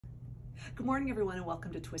Good morning, everyone, and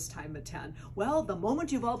welcome to Twist Time at 10. Well, the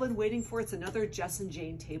moment you've all been waiting for, it's another Jess and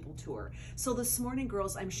Jane table tour. So this morning,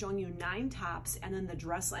 girls, I'm showing you 9 tops and then the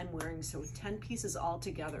dress I'm wearing, so 10 pieces all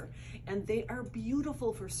together. And they are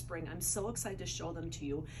beautiful for spring. I'm so excited to show them to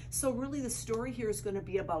you. So really, the story here is going to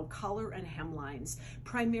be about color and hemlines.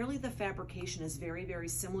 Primarily, the fabrication is very, very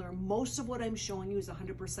similar. Most of what I'm showing you is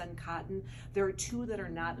 100% cotton. There are 2 that are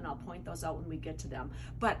not, and I'll point those out when we get to them.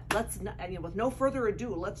 But with no further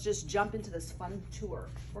ado, let's just jump into this fun tour.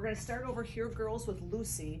 We're going to start over here, girls, with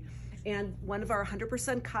Lucy, and one of our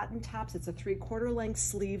 100% cotton tops. It's a 3/4 length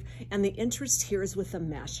sleeve, and the interest here is with the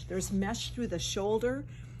mesh. There's mesh through the shoulder.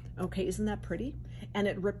 Okay, isn't that pretty? And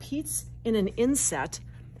it repeats in an inset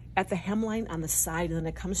at the hemline on the side, and then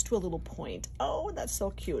it comes to a little point. Oh, that's so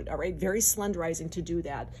cute. All right, very slenderizing to do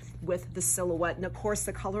that with the silhouette. And of course,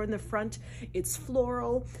 the color in the front, it's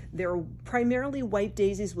floral. They're primarily white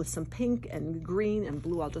daisies with some pink and green and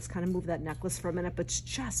blue. I'll just kind of move that necklace for a minute, but it's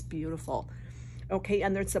just beautiful. Okay,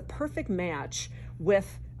 and it's a perfect match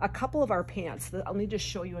with a couple of our pants that I'll need to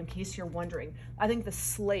show you in case you're wondering. I think the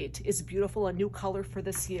slate is beautiful, a new color for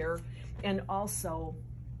this year. And also,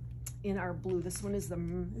 in our blue, this one is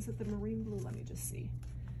it the marine blue? Let me just see.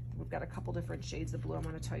 We've got a couple different shades of blue. I'm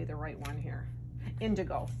going to tell you the right one here.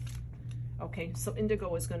 Indigo. Okay, so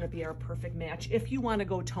indigo is going to be our perfect match if you want to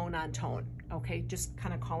go tone on tone. Okay, just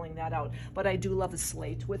kind of calling that out. But I do love the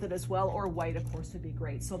slate with it as well, or white, of course, would be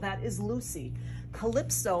great. So that is Lucy.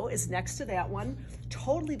 Calypso is next to that one.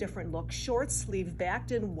 Totally different look. Short sleeve,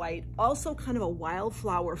 backed in white. Also kind of a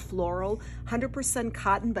wildflower floral. 100%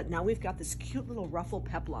 cotton, but now we've got this cute little ruffle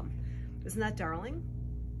peplum. Isn't that darling?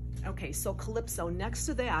 Okay, so Calypso. Next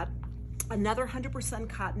to that, another 100%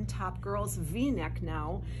 cotton top, girls, V-neck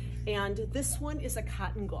now. And this one is a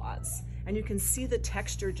cotton gauze. And you can see the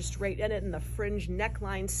texture just right in it, and the fringe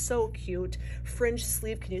neckline, so cute. Fringe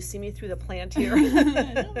sleeve, can you see me through the plant here?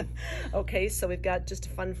 Okay, so we've got just a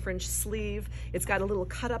fun fringe sleeve. It's got a little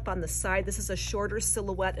cut up on the side. This is a shorter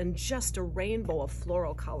silhouette and just a rainbow of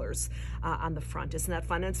floral colors on the front. Isn't that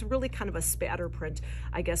fun? And it's really kind of a spatter print,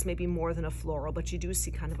 I guess maybe more than a floral, but you do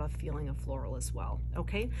see kind of a feeling of floral as well,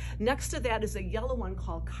 okay? Next to that is a yellow one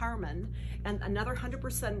called Carmen, and another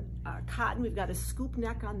 100% cotton. We've got a scoop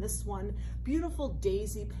neck on this one. Beautiful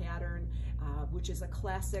daisy pattern, which is a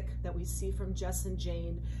classic that we see from Jess and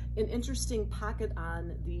Jane. An interesting pocket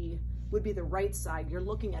on would be the right side. You're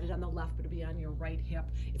looking at it on the left, but it'd be on your right hip.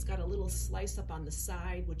 It's got a little slice up on the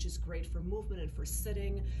side, which is great for movement and for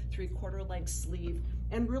sitting. 3/4 length sleeve,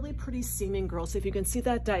 and really pretty seaming, girls. So if you can see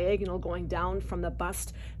that diagonal going down from the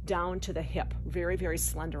bust down to the hip, very, very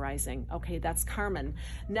slenderizing. Okay, that's Carmen.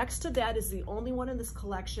 Next to that is the only one in this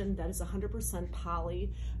collection that is 100%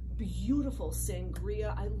 poly. Beautiful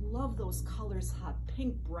sangria. I love those colors, hot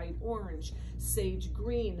pink, bright orange, sage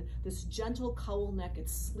green, this gentle cowl neck.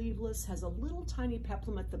 It's sleeveless, has a little tiny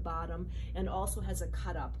peplum at the bottom, and also has a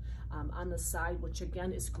cut up on the side, which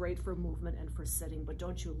again is great for movement and for sitting. But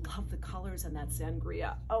don't you love the colors in that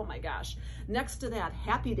sangria? Oh my gosh. Next to that,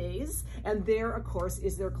 Happy Days, and there of course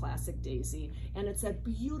is their classic daisy, and it's a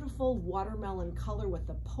beautiful watermelon color with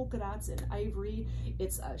the polka dots and ivory.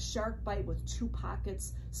 It's a shark bite with 2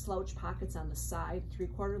 pockets, slouch pockets on the side,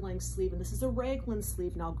 3/4 length sleeve, and this is a raglan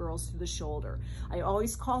sleeve now, girls, through the shoulder. I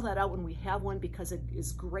always call that out when we have one because it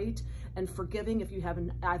is great and forgiving if you have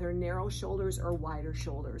either narrow shoulders or wider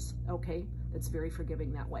shoulders. Okay, it's very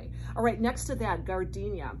forgiving that way. All right, next to that,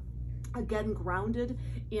 Gardenia. Again, grounded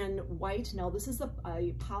in white. Now this is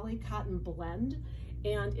a poly cotton blend,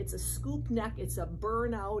 and it's a scoop neck. It's a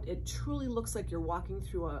burnout. It truly looks like you're walking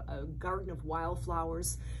through a garden of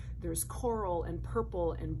wildflowers. There's coral and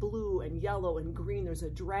purple and blue and yellow and green. There's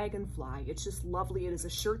a dragonfly. It's just lovely. It is a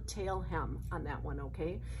shirt tail hem on that one,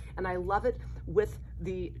 okay? And I love it with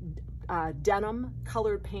the denim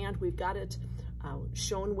colored pant. We've got it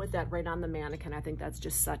shown with that right on the mannequin. I think that's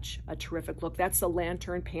just such a terrific look. That's a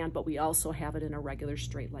lantern pant, but we also have it in a regular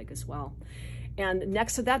straight leg as well. And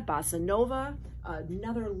next to that, Bossa Nova,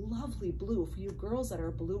 another lovely blue for you girls that are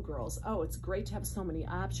blue girls. Oh, it's great to have so many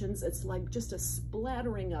options. It's like just a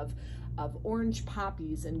splattering of orange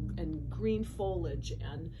poppies and green foliage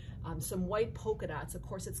and some white polka dots. Of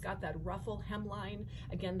course, it's got that ruffle hemline,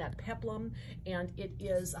 again, that peplum, and it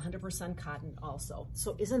is 100% cotton also.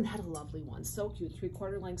 So isn't that a lovely one? So cute,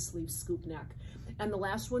 3/4 length sleeve, scoop neck. And the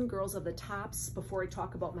last one, girls, of the tops, before I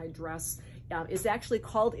talk about my dress, is actually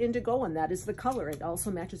called Indigo, and that is the color. It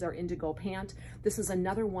also matches our indigo pant. This is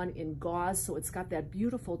another one in gauze, so it's got that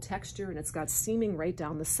beautiful texture, and it's got seaming right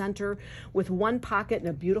down the center with 1 pocket and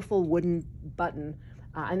a beautiful wooden button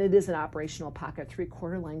And it is an operational pocket,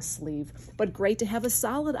 3/4 length sleeve, but great to have a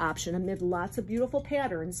solid option amid lots of beautiful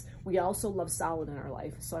patterns. We also love solid in our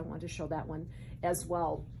life, so I wanted to show that one as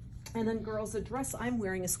well. And then girls, the dress I'm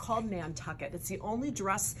wearing is called Nantucket. It's the only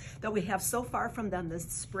dress that we have so far from them this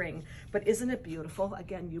spring, but isn't it beautiful?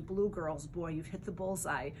 Again, you blue girls, boy, you've hit the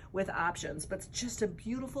bullseye with options, but it's just a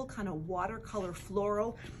beautiful kind of watercolor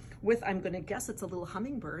floral with, I'm gonna guess it's a little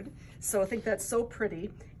hummingbird. So I think that's so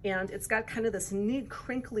pretty. And it's got kind of this neat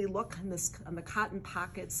crinkly look on the cotton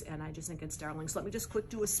pockets, and I just think it's darling. So let me just quick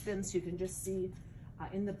do a spin so you can just see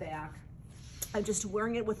in the back. I'm just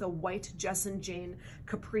wearing it with a white Jess and Jane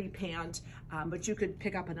capri pant, but you could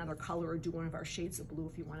pick up another color or do one of our shades of blue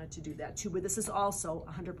if you wanted to do that too. But this is also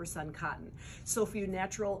 100% cotton. So for you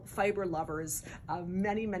natural fiber lovers,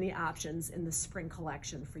 many, many options in the spring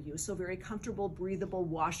collection for you. So very comfortable, breathable,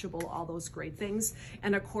 washable, all those great things.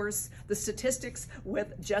 And of course, the statistics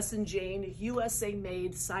with Jess and Jane, USA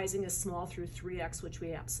made, sizing is small through 3X, which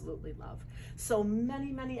we absolutely love. So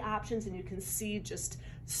many, many options, and you can see just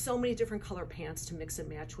so many different color pants to mix and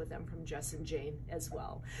match with them from Jess and Jane as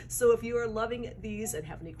well. So if you are loving these and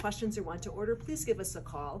have any questions or want to order, please give us a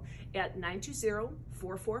call at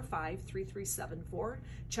 920-445-3374.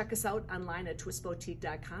 Check us out online at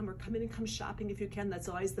twistboutique.com, or come in and come shopping if you can. That's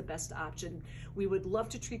always the best option. We would love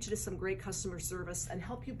to treat you to some great customer service and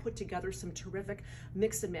help you put together some terrific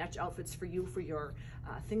mix and match outfits for you, for your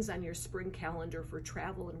things on your spring calendar for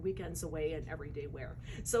travel and weekends away and everyday wear.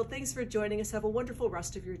 So thanks for joining us. Have a wonderful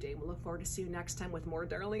rest of your day. We'll look forward to see you next time with more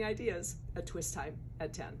darling ideas at Twist Time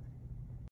at 10.